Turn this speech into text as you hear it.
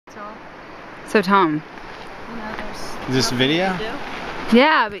So Tom. Is this video?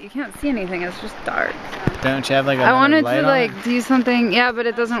 Yeah, but you can't see anything. It's just dark. Don't you have like a I wanted light to on like it? do something. Yeah, but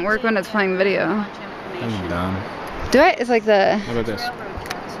it doesn't work when it's playing video. I'm dumb. Do it? It's like the How about this?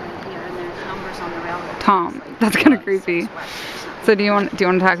 Tom. That's kind of creepy. So do you want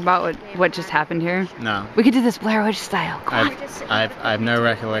to talk about what just happened here? No. We could do this Blair Witch style. Come on. I have no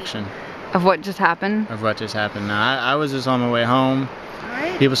recollection Of what just happened? of what just happened. No, I was just on my way home.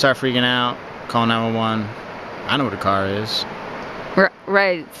 People start freaking out, calling 911. I know what a car is.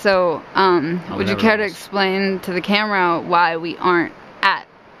 Right. So, would you care to knows? explain to the camera why we aren't at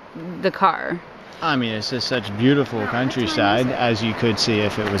the car? I mean, it's just such beautiful countryside, as you could see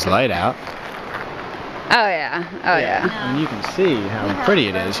if it was light out. Oh yeah. Oh yeah. I mean, you can see how pretty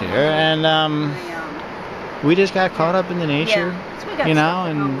it is here, and we just got caught up in the nature, you know,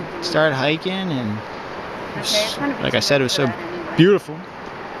 and started hiking, and like I said, it was so beautiful.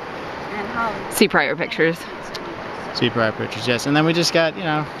 See prior pictures. See prior pictures, yes, and then we just got, you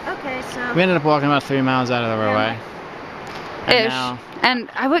know, we ended up walking about 3 miles out of our way. And Ish. now, And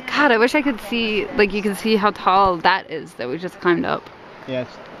God, I wish I could see, like, you can see how tall that is that we just climbed up. yeah,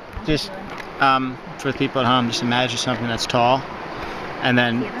 it's just for the people at home, just imagine something that's tall, and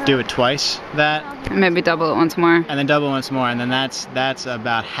then do it twice that, And maybe double it once more. and then double once more, and then that's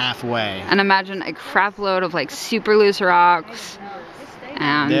about halfway. And imagine a crap load of like super loose rocks.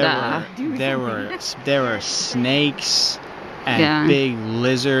 And There were snakes and Yeah. big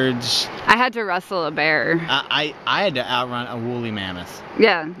lizards. I had to wrestle a bear. I had to outrun a woolly mammoth.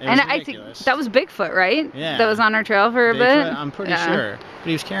 Yeah. was And I think ridiculous. that was Bigfoot, right? Yeah. That was on our trail for a bit. Bigfoot, I'm pretty Yeah. sure, but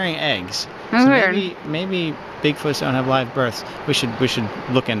he was carrying eggs. That's So weird. maybe Bigfoots don't have live births. We should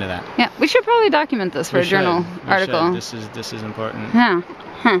look into that. Yeah, we should probably document this for We a journal should. We article. should. This is important. Yeah.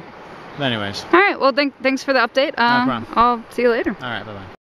 Huh. But anyways, All right. Well, thanks for the update. problem. I'll see you later. all right, bye bye.